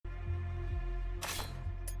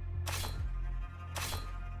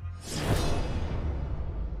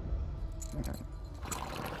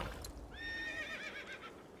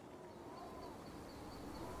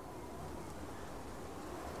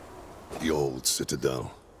old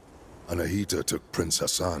citadel. Anahita took Prince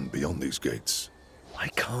Hassan beyond these gates. I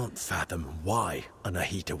can't fathom why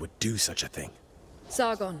Anahita would do such a thing.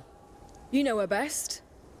 Sargon, you know her best.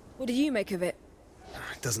 What do you make of it?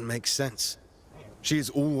 It doesn't make sense. She has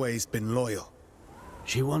always been loyal.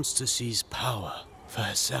 She wants to seize power for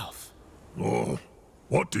herself. Oh,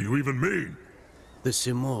 what do you even mean? The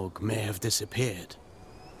Simorg may have disappeared,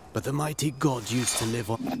 but the mighty god used to live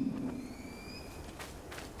on...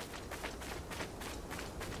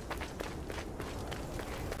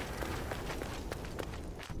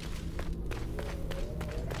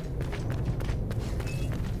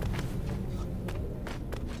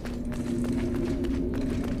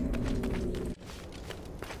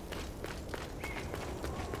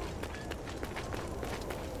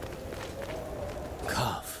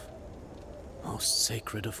 Most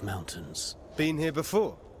sacred of mountains. Been here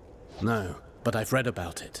before? No, but I've read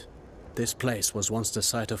about it. This place was once the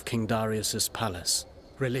site of King Darius's palace.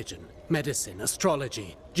 Religion, medicine,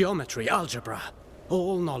 astrology, geometry, algebra.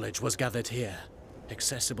 All knowledge was gathered here,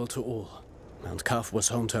 accessible to all. Mount Kaf was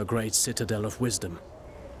home to a great citadel of wisdom,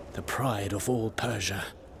 the pride of all Persia.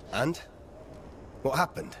 And? What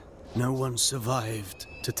happened? No one survived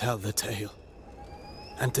to tell the tale.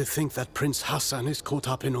 And to think that Prince Hassan is caught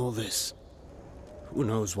up in all this. Who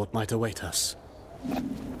knows what might await us?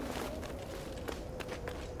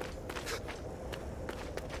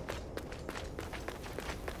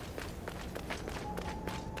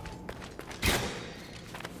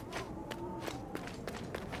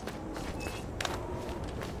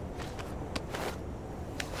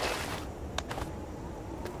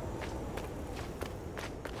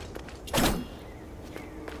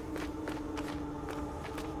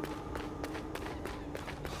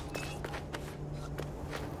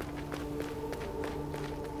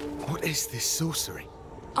 What is this sorcery?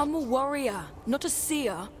 I'm a warrior, not a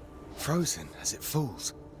seer. Frozen as it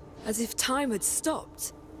falls. As if time had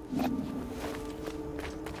stopped.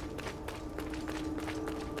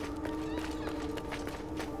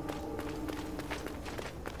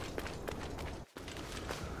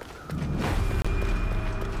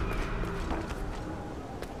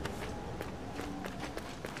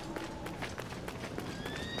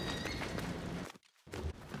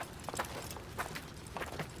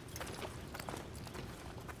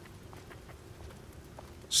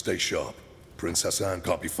 Stay sharp. Prince Hassan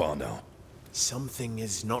can't be far now. Something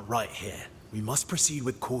is not right here. We must proceed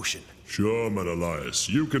with caution. Sure, man, Elias.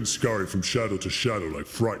 You can scurry from shadow to shadow like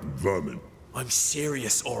frightened vermin. I'm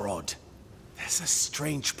serious, Orod. There's a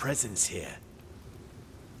strange presence here.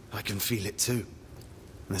 I can feel it too.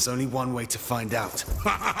 And there's only one way to find out. Ha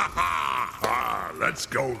ha ha ha! Let's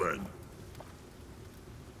go then.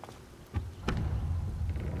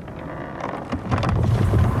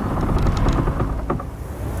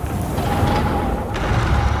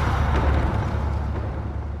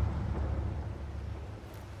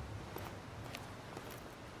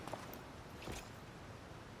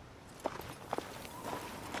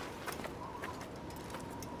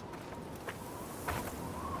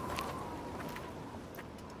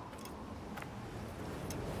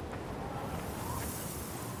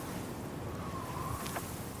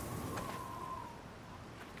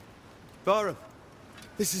 Bahram,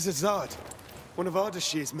 this is Azad, one of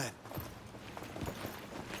Ardashir's men.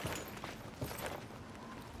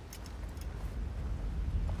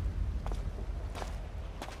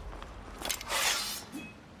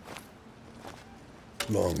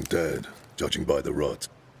 Long dead, judging by the rot.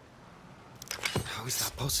 How is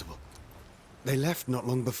that possible? They left not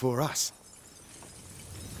long before us.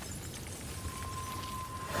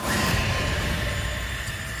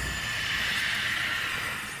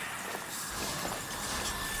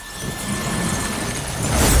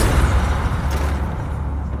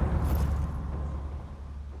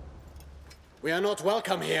 We are not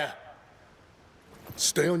welcome here.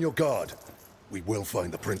 Stay on your guard. We will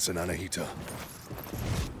find the Prince and Anahita.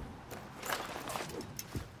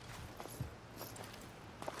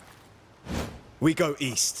 We go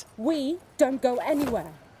east. We don't go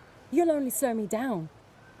anywhere. You'll only slow me down.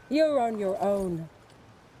 You're on your own.